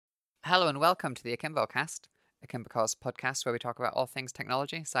Hello and welcome to the Akimbo Cast, Akimbo Cause podcast where we talk about all things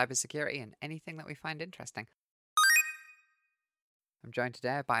technology, cybersecurity, and anything that we find interesting. I'm joined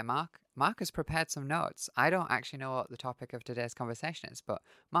today by Mark. Mark has prepared some notes. I don't actually know what the topic of today's conversation is, but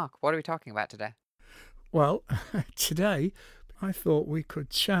Mark, what are we talking about today? Well, today I thought we could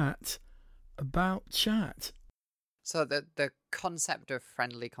chat about chat. So the concept of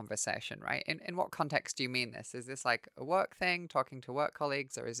friendly conversation, right? In what context do you mean this? Is this like a work thing, talking to work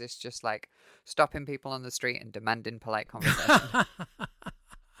colleagues, or is this just like stopping people on the street and demanding polite conversation?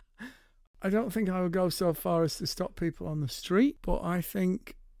 I don't think I would go so far as to stop people on the street, but I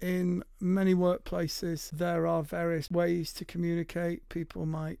think in many workplaces there are various ways to communicate. People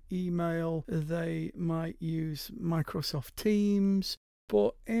might email, they might use Microsoft Teams,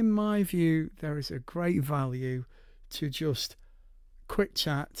 but in my view there is a great value to just quick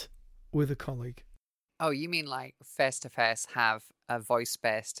chat with a colleague. Oh, you mean like face-to-face have a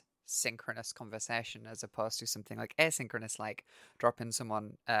voice-based synchronous conversation as opposed to something like asynchronous, like dropping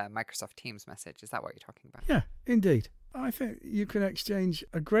someone a Microsoft Teams message? Is that what you're talking about? Yeah, indeed. I think you can exchange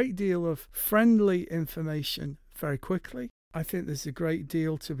a great deal of friendly information very quickly. I think there's a great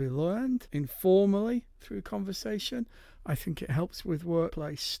deal to be learned informally through conversation. I think it helps with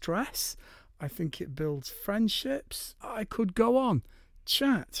workplace stress. I think it builds friendships. I could go on.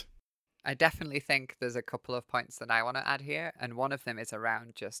 Chat. I definitely think there's a couple of points that I want to add here, and one of them is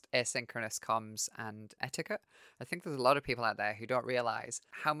around just asynchronous comms and etiquette. I think there's a lot of people out there who don't realize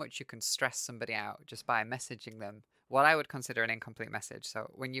how much you can stress somebody out just by messaging them what I would consider an incomplete message.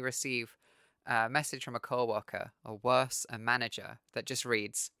 So when you receive a message from a coworker, or worse, a manager that just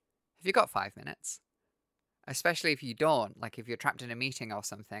reads, "Have you got 5 minutes?" Especially if you don't, like if you're trapped in a meeting or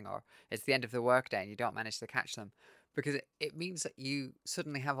something, or it's the end of the workday and you don't manage to catch them, because it means that you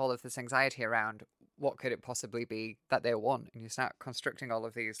suddenly have all of this anxiety around what could it possibly be that they want, and you start constructing all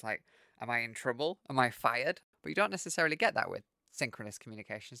of these like, am I in trouble? Am I fired? But you don't necessarily get that with synchronous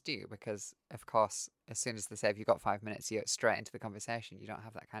communications, do you? Because of course, as soon as they say if you've got 5 minutes, you're straight into the conversation. You don't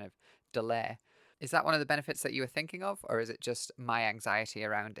have that kind of delay. Is that one of the benefits that you were thinking of, or is it just my anxiety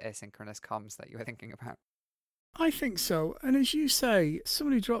around asynchronous comms that you were thinking about? I think so. And as you say,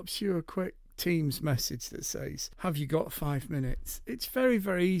 somebody drops you a quick Teams message that says, "Have you got 5 minutes?" It's very,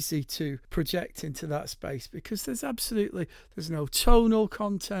 very easy to project into that space because there's no tonal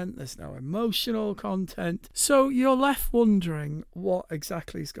content, there's no emotional content. So you're left wondering what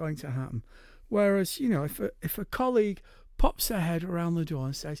exactly is going to happen. Whereas, if a colleague pops their head around the door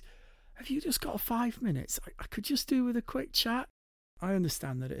and says, "Have you just got 5 minutes? I could just do with a quick chat." I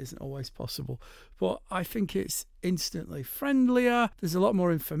understand that it isn't always possible, but I think it's instantly friendlier. There's a lot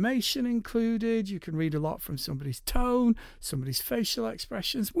more information included. You can read a lot from somebody's tone, somebody's facial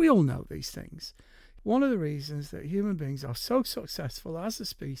expressions. We all know these things. One of the reasons that human beings are so successful as a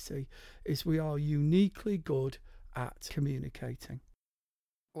species is we are uniquely good at communicating.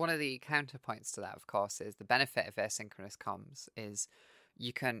 One of the counterpoints to that, of course, is the benefit of asynchronous comms is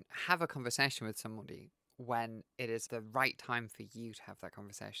you can have a conversation with somebody when it is the right time for you to have that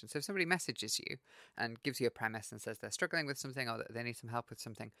conversation. So if somebody messages you and gives you a premise and says they're struggling with something or that they need some help with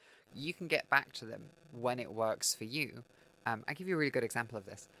something, you can get back to them when it works for you. I'll give you a really good example of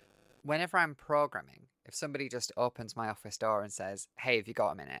this. Whenever I'm programming, if somebody just opens my office door and says, "Hey, have you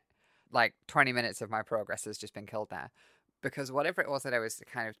got a minute?" Like 20 minutes of my progress has just been killed there. Because whatever it was that I was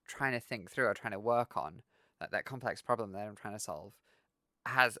kind of trying to think through or trying to work on, that complex problem that I'm trying to solve,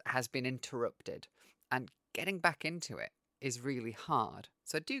 has been interrupted. And getting back into it is really hard.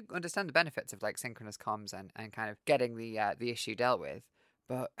 So I do understand the benefits of like synchronous comms and kind of getting the issue dealt with.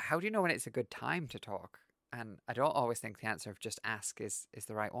 But how do you know when it's a good time to talk? And I don't always think the answer of just ask is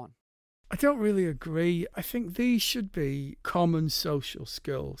the right one. I don't really agree. I think these should be common social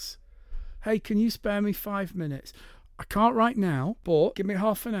skills. "Hey, can you spare me 5 minutes? I can't right now, but give me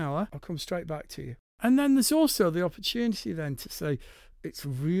half an hour. I'll come straight back to you." And then there's also the opportunity then to say, "It's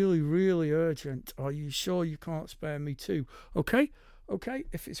really, really urgent. Are you sure you can't spare me too?" Okay.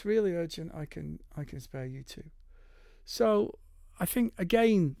 If it's really urgent, I can spare you too. So I think,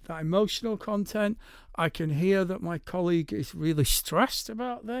 again, that emotional content, I can hear that my colleague is really stressed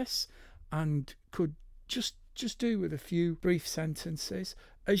about this and could just do with a few brief sentences.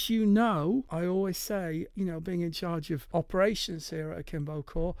 As you know, I always say, being in charge of operations here at Akimbo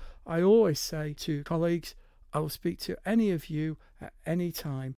Core, I always say to colleagues, I will speak to any of you at any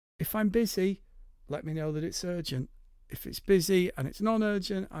time. If I'm busy, let me know that it's urgent. If it's busy and it's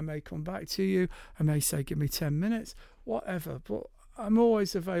non-urgent, I may come back to you. I may say, give me 10 minutes, whatever. But I'm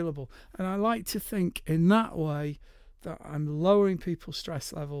always available. And I like to think in that way that I'm lowering people's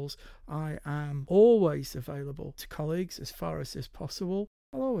stress levels. I am always available to colleagues as far as is possible.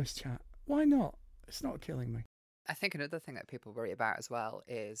 I'll always chat. Why not? It's not killing me. I think another thing that people worry about as well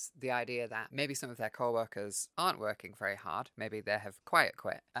is the idea that maybe some of their coworkers aren't working very hard. Maybe they have quiet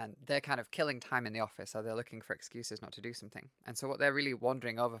quit and they're kind of killing time in the office, or they're looking for excuses not to do something. And so what they're really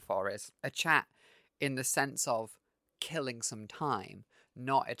wandering over for is a chat in the sense of killing some time,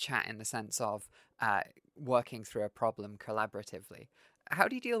 not a chat in the sense of working through a problem collaboratively. How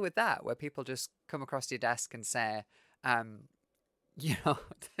do you deal with that, where people just come across to your desk and say, you know,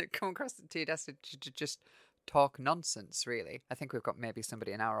 come across to your desk to just talk nonsense, really? I think we've got maybe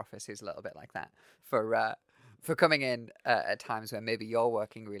somebody in our office who's a little bit like that for coming in at times where maybe you're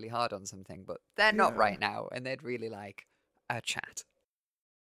working really hard on something, but they're not right now, and they'd really like a chat.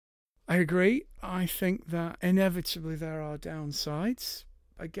 I agree. I think that inevitably there are downsides.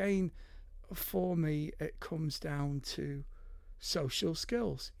 Again, for me, it comes down to social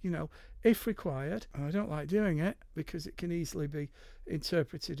skills. You know, if required, and I don't like doing it because it can easily be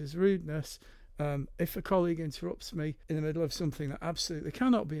interpreted as rudeness. If a colleague interrupts me in the middle of something that absolutely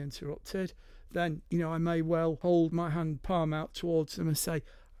cannot be interrupted, then, you know, I may well hold my hand palm out towards them and say,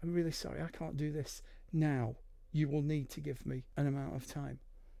 I'm really sorry, I can't do this now. You will need to give me an amount of time.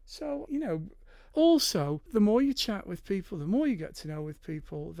 So, you know, also, the more you chat with people, the more you get to know with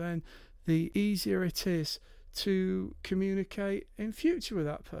people, then the easier it is to communicate in future with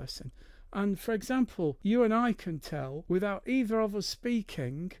that person. And for example, you and I can tell without either of us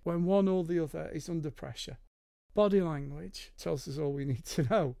speaking when one or the other is under pressure. Body language tells us all we need to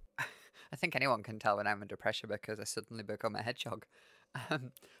know. I think anyone can tell when I'm under pressure because I suddenly become a hedgehog.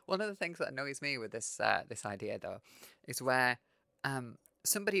 One of the things that annoys me with this idea, though, is where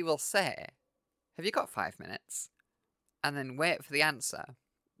somebody will say, have you got 5 minutes? And then wait for the answer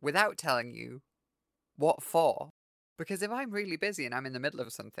without telling you what for. Because if I'm really busy and I'm in the middle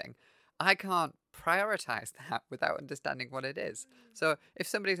of something, I can't prioritize that without understanding what it is. So if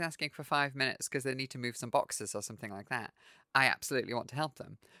somebody's asking for 5 minutes because they need to move some boxes or something like that, I absolutely want to help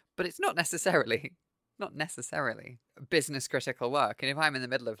them. But it's not necessarily business critical work. And if I'm in the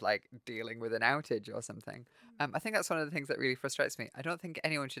middle of like dealing with an outage or something, I think that's one of the things that really frustrates me. I don't think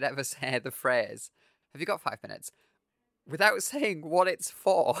anyone should ever say the phrase, have you got 5 minutes? Without saying what it's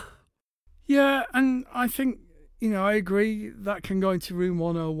for. Yeah, and I think, you know, I agree that can go into room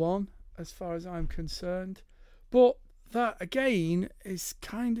 101 as far as I'm concerned. But that, again, is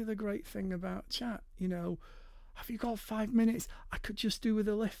kind of the great thing about chat. You know, have you got 5 minutes? I could just do with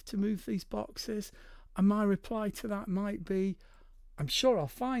a lift to move these boxes. And my reply to that might be, I'm sure I'll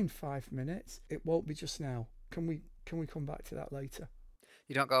find 5 minutes. It won't be just now. Can we come back to that later?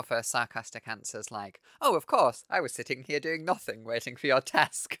 You don't go for sarcastic answers like, oh, of course, I was sitting here doing nothing, waiting for your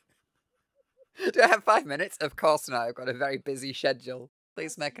task. Do I have 5 minutes? Of course not. I've got a very busy schedule.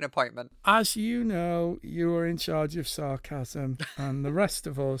 Please make an appointment. As you know, you are in charge of sarcasm, and the rest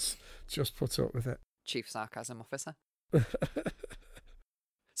of us just put up with it. Chief Sarcasm Officer.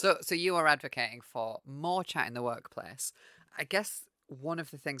 So you are advocating for more chat in the workplace. I guess one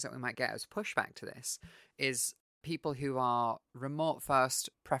of the things that we might get as pushback to this is people who are remote first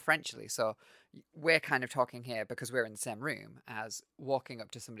preferentially. So we're kind of talking here because we're in the same room as walking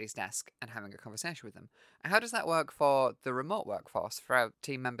up to somebody's desk and having a conversation with them. How does that work for the remote workforce, for our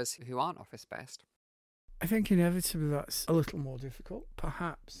team members who aren't office-based? I think inevitably that's a little more difficult.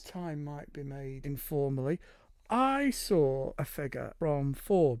 Perhaps time might be made informally. I saw a figure from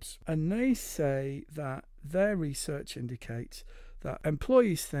Forbes, and they say that their research indicates that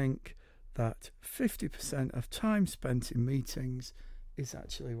employees think that 50% of time spent in meetings is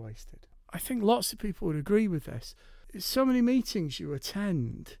actually wasted. I think lots of people would agree with this. So many meetings you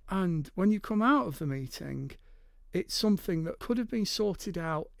attend, and when you come out of the meeting, it's something that could have been sorted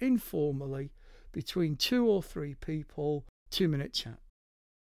out informally between 2 or 3 people, 2-minute chat.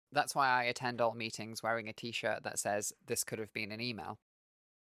 That's why I attend all meetings wearing a t-shirt that says, this could have been an email.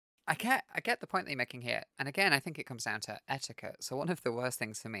 I get the point that you're making here. And again, I think it comes down to etiquette. So one of the worst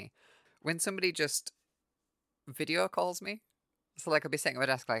things for me, when somebody just video calls me, so like I'll be sitting at my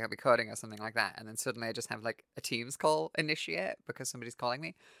desk, like I'll be coding or something like that, and then suddenly I just have like a Teams call initiate because somebody's calling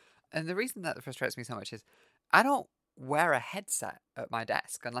me. And the reason that frustrates me so much is I don't wear a headset at my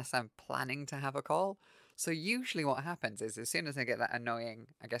desk unless I'm planning to have a call. So usually what happens is as soon as I get that annoying,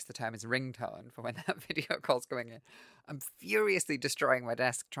 I guess the term is ringtone for when that video call's going in, I'm furiously destroying my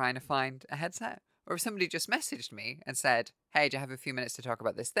desk trying to find a headset. Or if somebody just messaged me and said, hey, do you have a few minutes to talk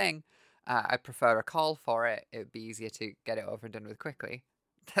about this thing? I prefer a call for it. It would be easier to get it over and done with quickly.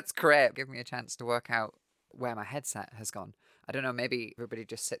 That's great. Give me a chance to work out where my headset has gone. I don't know, maybe everybody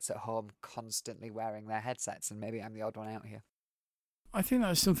just sits at home constantly wearing their headsets and maybe I'm the odd one out here. I think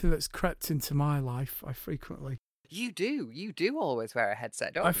that's something that's crept into my life. I frequently You do always wear a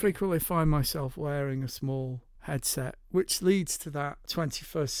headset, don't I you? frequently find myself wearing a small headset, which leads to that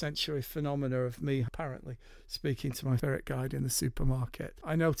 21st century phenomena of me apparently speaking to my spirit guide in the supermarket.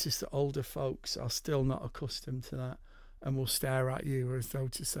 I notice that older folks are still not accustomed to that and will stare at you as though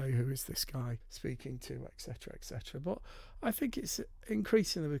to say, who is this guy speaking to, etc., etc. But I think it's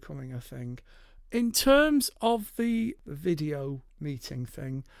increasingly becoming a thing. In terms of the video meeting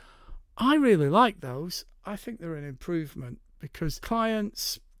thing, I really like those. I think they're an improvement because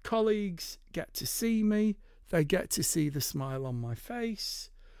clients, colleagues get to see me. They get to see the smile on my face.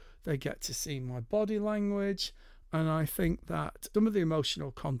 They get to see my body language. And I think that some of the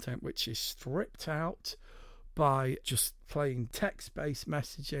emotional content, which is stripped out by just plain text-based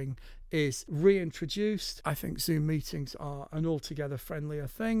messaging, is reintroduced. I think Zoom meetings are an altogether friendlier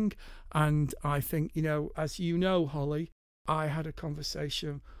thing. And I think, as you know, Holly, I had a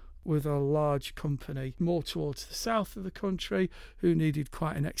conversation with a large company more towards the south of the country who needed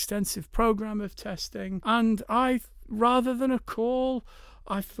quite an extensive program of testing. And rather than a call,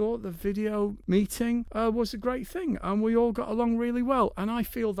 I thought the video meeting was a great thing, and we all got along really well. And I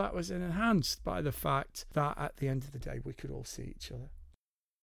feel that was enhanced by the fact that at the end of the day, we could all see each other.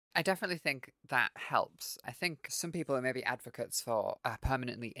 I definitely think that helps. I think some people who may be advocates for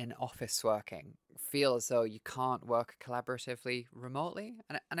permanently in-office working feel as though you can't work collaboratively remotely.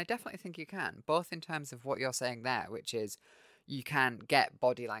 And I definitely think you can, both in terms of what you're saying there, which is you can get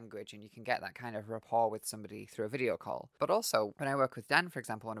body language and you can get that kind of rapport with somebody through a video call. But also, when I work with Dan, for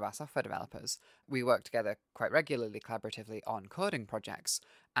example, one of our software developers, we work together quite regularly collaboratively on coding projects.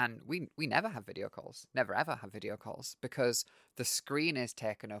 And we never have video calls, never ever have video calls, because the screen is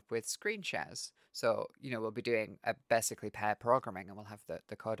taken up with screen shares. So, we'll be doing basically pair programming and we'll have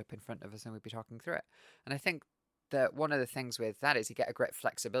the code up in front of us and we'll be talking through it. And I think that one of the things with that is you get a great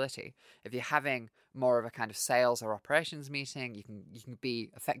flexibility. If you're having more of a kind of sales or operations meeting, you can be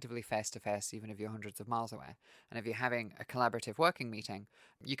effectively face-to-face even if you're hundreds of miles away. And if you're having a collaborative working meeting,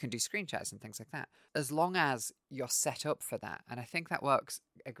 you can do screen shares and things like that, as long as you're set up for that. And I think that works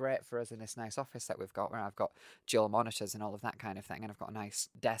great for us in this nice office that we've got, where I've got dual monitors and all of that kind of thing, and I've got a nice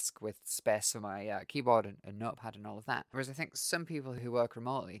desk with space for my keyboard and notepad and all of that. Whereas I think some people who work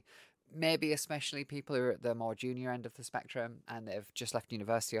remotely, maybe especially people who are at the more junior end of the spectrum and they've just left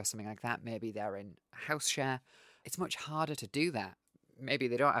university or something like that, maybe they're in house share, it's much harder to do that. Maybe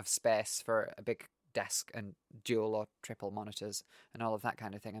they don't have space for a big desk and dual or triple monitors and all of that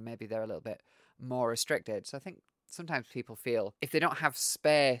kind of thing, and maybe they're a little bit more restricted. So I think sometimes people feel if they don't have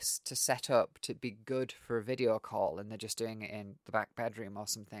space to set up to be good for a video call and they're just doing it in the back bedroom or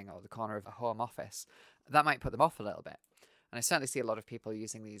something, or the corner of a home office, that might put them off a little bit. And I certainly see a lot of people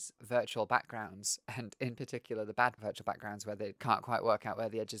using these virtual backgrounds, and in particular the bad virtual backgrounds where they can't quite work out where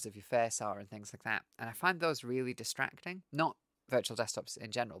the edges of your face are and things like that. And I find those really distracting. Not virtual desktops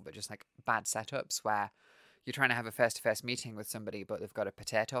in general, but just like bad setups where you're trying to have a face-to-face meeting with somebody, but they've got a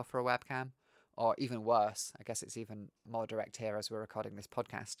potato for a webcam. Or even worse, I guess it's even more direct here as we're recording this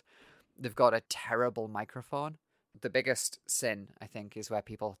podcast, they've got a terrible microphone. The biggest sin, I think, is where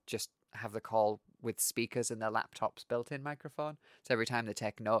people just have the call with speakers in their laptops built-in microphone. So every time they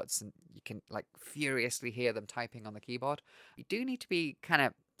take notes, and you can like furiously hear them typing on the keyboard. You do need to be kind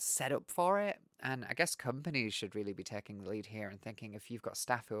of set up for it. And I guess companies should really be taking the lead here and thinking, if you've got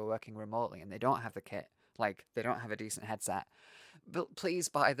staff who are working remotely and they don't have the kit, like they don't have a decent headset, but please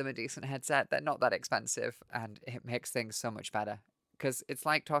buy them a decent headset. They're not that expensive and it makes things so much better, because it's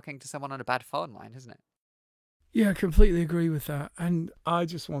like talking to someone on a bad phone line, isn't it? Yeah, I completely agree with that. And I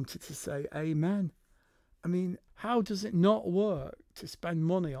just wanted to say amen. I mean, how does it not work to spend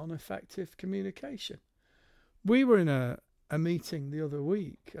money on effective communication? We were in a meeting the other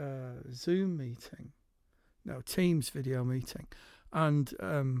week, Zoom meeting. No, Teams video meeting. And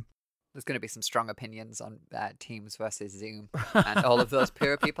there's going to be some strong opinions on Teams versus Zoom and all of those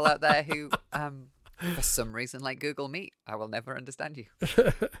pure people out there who, for some reason, like Google Meet. I will never understand you.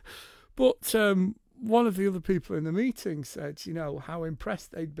 But one of the other people in the meeting said, how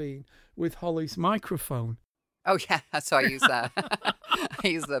impressed they'd been with Holly's microphone. Oh, yeah. So I use I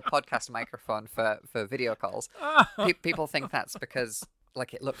use the podcast microphone for video calls. People think that's because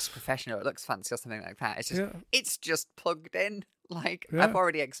like it looks professional, it looks fancy or something like that. It's just plugged in. I've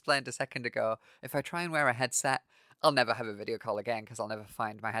already explained a second ago, if I try and wear a headset, I'll never have a video call again because I'll never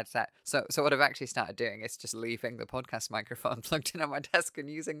find my headset. So what I've actually started doing is just leaving the podcast microphone plugged in on my desk and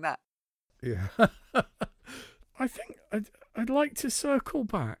using that. Yeah. I think I'd like to circle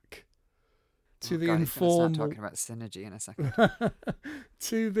back to the informal. Start talking about synergy in a second.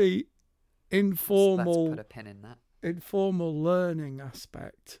 To the informal. Let's put a pin in that. Informal learning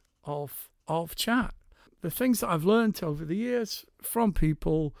aspect of chat. the things that I've learned over the years from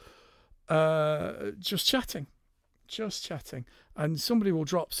people just chatting. And somebody will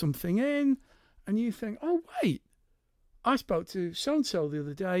drop something in and you think, oh, wait, I spoke to so-and-so the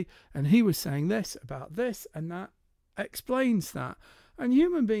other day and he was saying this about this, and that explains that. And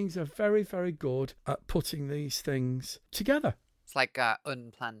human beings are very, very good at putting these things together. It's like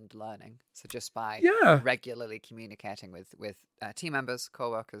unplanned learning. So just by regularly communicating with team members,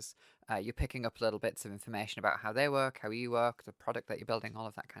 co-workers, you're picking up little bits of information about how they work, how you work, the product that you're building, all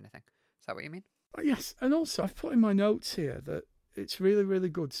of that kind of thing. Is that what you mean? Yes, and also I've put in my notes here that it's really, really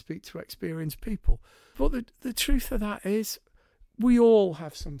good to speak to experienced people. But the truth of that is we all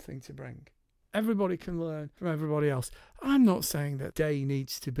have something to bring. Everybody can learn from everybody else. I'm not saying that day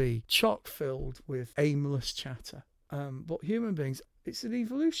needs to be chock-filled with aimless chatter. But human beings, it's an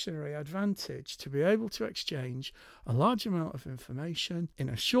evolutionary advantage to be able to exchange a large amount of information in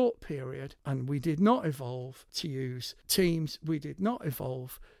a short period. And we did not evolve to use Teams. We did not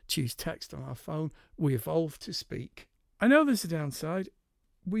evolve to use text on our phone. We evolved to speak. I know there's a downside.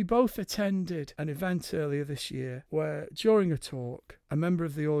 We both attended an event earlier this year where, during a talk, a member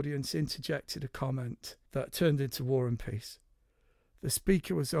of the audience interjected a comment that turned into War and Peace. The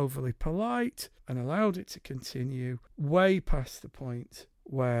speaker was overly polite and allowed it to continue way past the point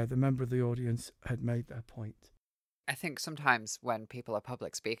where the member of the audience had made their point. I think sometimes when people are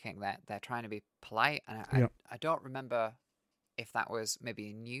public speaking, they're trying to be polite. And I don't remember if that was maybe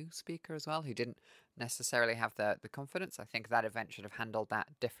a new speaker as well who didn't necessarily have the confidence. I think that event should have handled that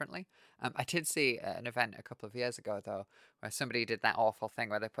differently. I did see an event a couple of years ago, though, where somebody did that awful thing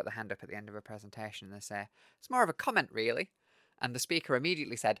where they put the hand up at the end of a presentation and they say, it's more of a comment, really. And the speaker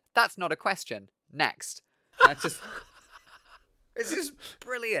immediately said, that's not a question. Next. It's just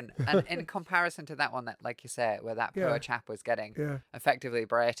brilliant. And in comparison to that one that, like you say, where that poor chap was getting effectively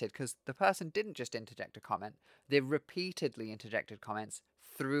berated because the person didn't just interject a comment, they repeatedly interjected comments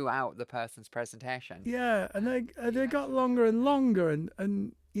throughout the person's presentation. Yeah, and they got longer and longer.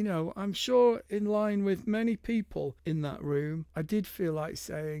 And you know, I'm sure in line with many people in that room, I did feel like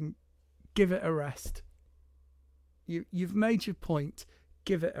saying, give it a rest. You've made your point.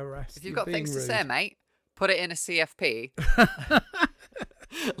 Give it a rest. If you've got things to say, mate, put it in a CFP.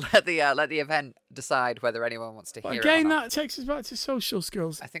 let the event decide whether anyone wants to hear it. Again, that takes us back to social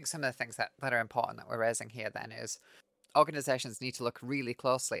skills. I think some of the things that are important that we're raising here then is organizations need to look really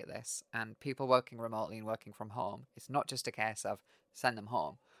closely at this, and people working remotely and working from home, it's not just a case of send them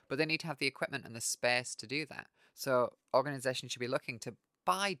home, but they need to have the equipment and the space to do that. So organizations should be looking to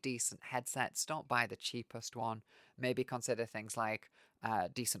buy decent headsets. Don't buy the cheapest one. Maybe consider things like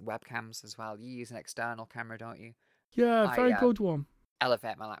decent webcams as well. You use an external camera, don't you? Yeah, very good one.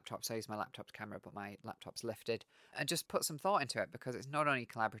 Elevate my laptop, so I use my laptop's camera, but my laptop's lifted, and just put some thought into it, because it's not only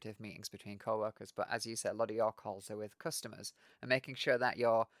collaborative meetings between co-workers, but as you said, a lot of your calls are with customers, and making sure that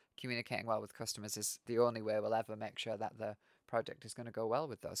you're communicating well with customers is the only way we'll ever make sure that the project is going to go well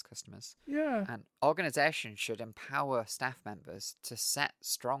with those customers. Yeah. And organizations should empower staff members to set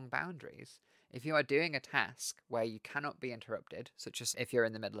strong boundaries. If you are doing a task where you cannot be interrupted, such as if you're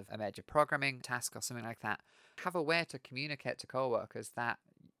in the middle of a major programming task or something like that, have a way to communicate to co-workers that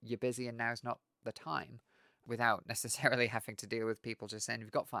you're busy and now's not the time, without necessarily having to deal with people just saying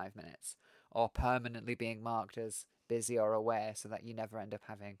you've got 5 minutes, or permanently being marked as busy or away so that you never end up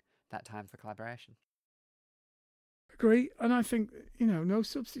having that time for collaboration. Agree. And I think, no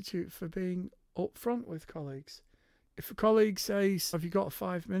substitute for being upfront with colleagues. If a colleague says, have you got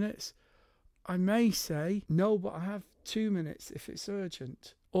 5 minutes? I may say, no, but I have 2 minutes if it's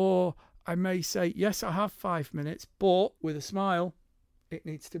urgent. Or I may say, yes, I have 5 minutes, but with a smile, it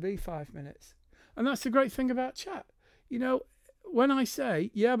needs to be 5 minutes. And that's the great thing about chat. When I say,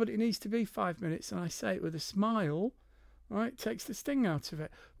 yeah, but it needs to be 5 minutes, and I say it with a smile, right, takes the sting out of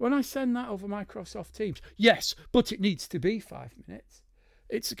it. When I send that over Microsoft Teams, yes, but it needs to be 5 minutes,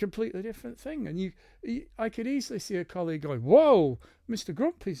 it's a completely different thing. And I could easily see a colleague going, whoa, Mr.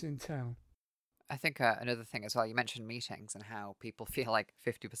 Grumpy's in town. I think another thing as well, you mentioned meetings and how people feel like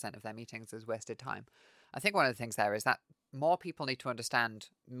 50% of their meetings is wasted time. I think one of the things there is that more people need to understand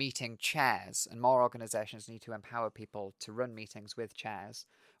meeting chairs, and more organizations need to empower people to run meetings with chairs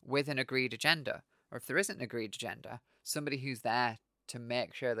with an agreed agenda. Or if there isn't an agreed agenda, somebody who's there to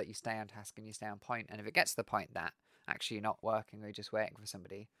make sure that you stay on task and you stay on point. And if it gets to the point that actually you're not working or you're just waiting for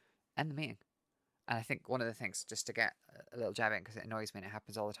somebody, end the meeting. And I think one of the things, just to get a little jab in, because it annoys me and it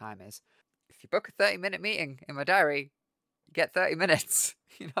happens all the time, is if you book a 30-minute meeting in my diary, you get 30 minutes,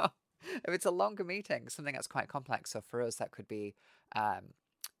 If it's a longer meeting, something that's quite complex. So for us, that could be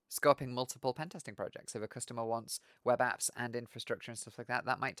scoping multiple pen testing projects. If a customer wants web apps and infrastructure and stuff like that,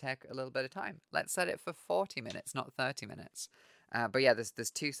 that might take a little bit of time. Let's set it for 40 minutes, not 30 minutes. But yeah,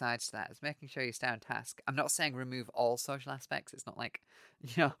 there's two sides to that. It's making sure you stay on task. I'm not saying remove all social aspects. It's not like,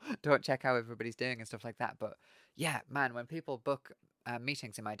 don't check how everybody's doing and stuff like that. But yeah, man, when people book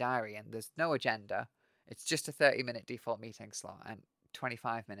meetings in my diary and there's no agenda, it's just a 30-minute default meeting slot, and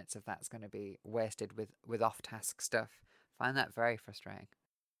 25 minutes of that's going to be wasted with off-task stuff. I find that very frustrating.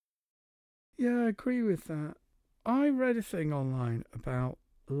 Yeah, I agree with that. I read a thing online about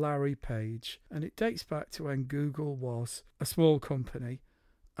Larry Page, and it dates back to when Google was a small company,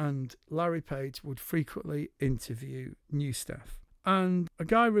 and Larry Page would frequently interview new staff. And a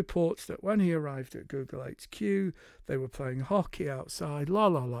guy reports that when he arrived at Google HQ, they were playing hockey outside, la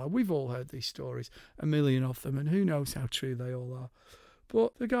la la. We've all heard these stories, a million of them, and who knows how true they all are.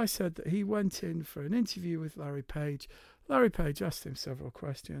 But the guy said that he went in for an interview with Larry Page. Larry Page asked him several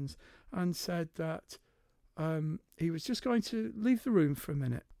questions and said that he was just going to leave the room for a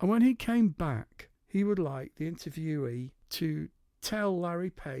minute. And when he came back, he would like the interviewee to tell Larry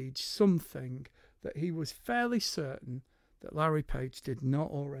Page something that he was fairly certain that Larry Page did not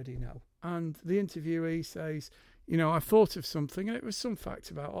already know. And the interviewee says, I thought of something, and it was some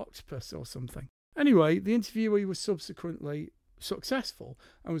fact about octopus or something. Anyway, the interviewee was subsequently successful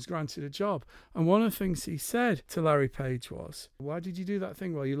and was granted a job. And one of the things he said to Larry Page was, why did you do that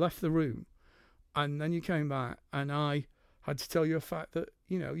thing? Well, you left the room and then you came back and I had to tell you a fact that,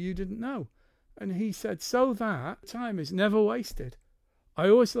 you didn't know. And he said, so that time is never wasted. I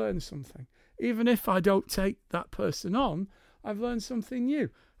always learn something. Even if I don't take that person on, I've learned something new.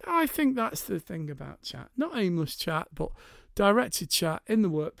 I think that's the thing about chat. Not aimless chat, but directed chat in the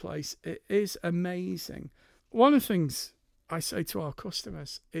workplace. It is amazing. One of the things I say to our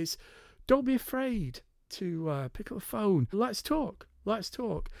customers is, don't be afraid to pick up the phone. Let's talk.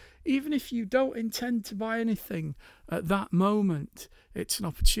 Even if you don't intend to buy anything at that moment, it's an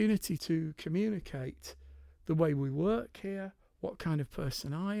opportunity to communicate the way we work here, what kind of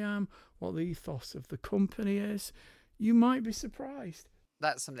person I am, what the ethos of the company is. You might be surprised.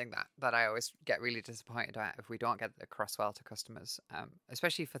 That's something that I always get really disappointed at if we don't get it across well to customers,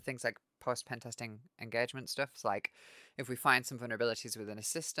 especially for things like post-pen testing engagement stuff. It's like if we find some vulnerabilities within a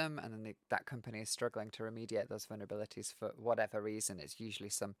system and then that company is struggling to remediate those vulnerabilities for whatever reason, it's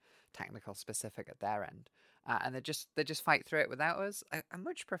usually some technical specific at their end. And they just fight through it without us. I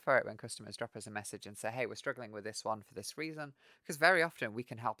much prefer it when customers drop us a message and say, hey, we're struggling with this one for this reason, because very often we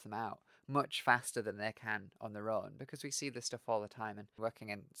can help them out much faster than they can on their own, because we see this stuff all the time. And working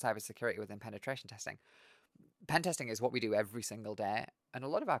in cybersecurity within penetration testing, pen testing is what we do every single day, and a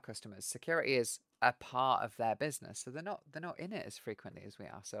lot of our customers, security is a part of their business, so they're not in it as frequently as we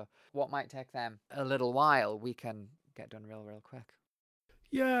are. So what might take them a little while, we can get done real quick.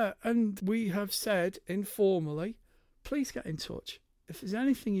 Yeah, and we have said informally, please get in touch. If there's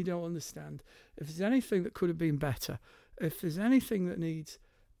anything you don't understand, if there's anything that could have been better, if there's anything that needs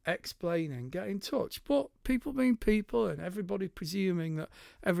explaining, get in touch. But people being people and everybody presuming that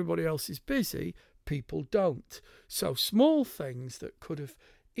everybody else is busy, people don't. So small things that could have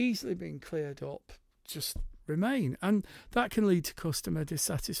easily been cleared up just remain, and that can lead to customer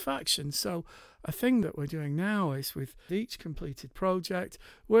dissatisfaction. So a thing that we're doing now is with each completed project,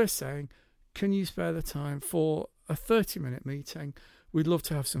 we're saying, can you spare the time for a 30-minute meeting? We'd love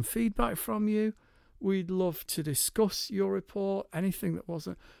to have some feedback from you. We'd love to discuss your report, anything that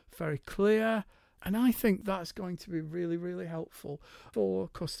wasn't very clear. And I think that's going to be really helpful for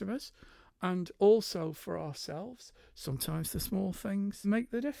customers and also for ourselves. Sometimes the small things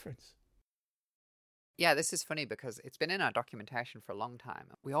make the difference. Yeah, this is funny because it's been in our documentation for a long time.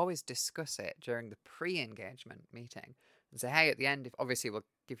 We always discuss it during the pre-engagement meeting and say, hey, at the end, obviously we'll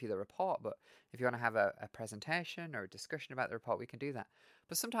give you the report, but if you want to have a presentation or a discussion about the report, we can do that.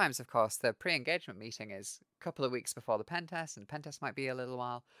 But sometimes, of course, the pre-engagement meeting is a couple of weeks before the pen test, and the pen test might be a little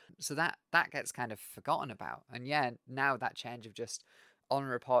while. So that gets kind of forgotten about. And yeah, now that change of just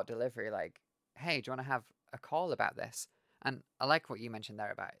on-report delivery, like, hey, do you want to have a call about this? And I like what you mentioned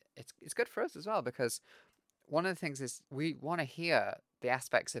there about it. It's good for us as well, because one of the things is we want to hear the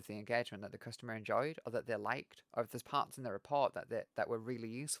aspects of the engagement that the customer enjoyed or that they liked, or if there's parts in the report that were really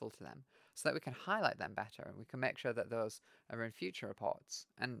useful to them, so that we can highlight them better and we can make sure that those are in future reports.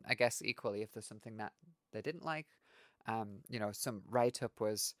 And I guess equally, if there's something that they didn't like, some write-up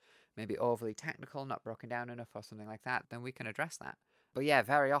was maybe overly technical, not broken down enough or something like that, then we can address that. But yeah,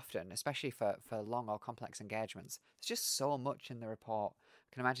 very often, especially for long or complex engagements, there's just so much in the report.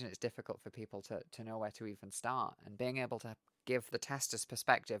 I can imagine it's difficult for people to know where to even start. And being able to give the tester's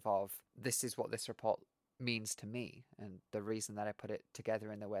perspective of, this is what this report means to me and the reason that I put it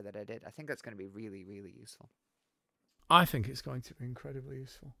together in the way that I did. I think that's going to be really, really useful. I think it's going to be incredibly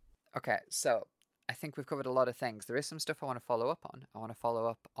useful. Okay, so I think we've covered a lot of things. There is some stuff I want to follow up on. I want to follow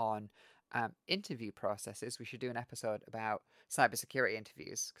up on interview processes. We should do an episode about cybersecurity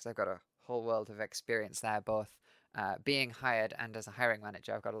interviews because I've got a whole world of experience there, both being hired and as a hiring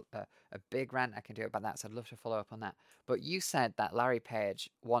manager. I've got a big rant I can do about that, so I'd love to follow up on that. But you said that Larry Page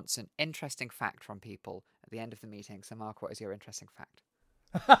wants an interesting fact from people at the end of the meeting. So Mark, what is your interesting fact?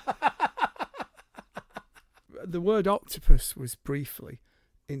 The word octopus was briefly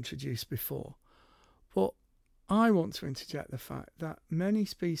introduced before, but I want to interject the fact that many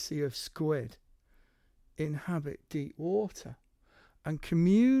species of squid inhabit deep water and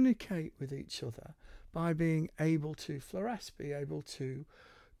communicate with each other by being able to fluoresce, be able to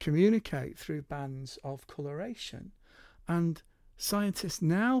communicate through bands of coloration. And scientists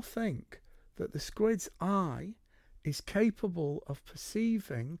now think that the squid's eye is capable of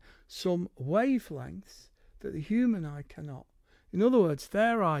perceiving some wavelengths that the human eye cannot. In other words,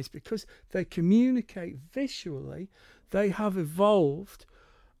 their eyes, because they communicate visually, they have evolved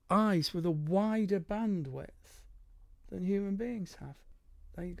eyes with a wider bandwidth than human beings have.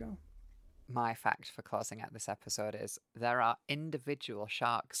 There you go. My fact for closing out this episode is there are individual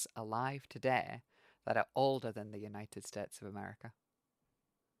sharks alive today that are older than the United States of America.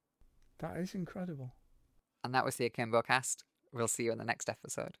 That is incredible. And that was the Akimbo Cast. We'll see you in the next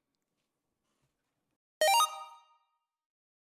episode.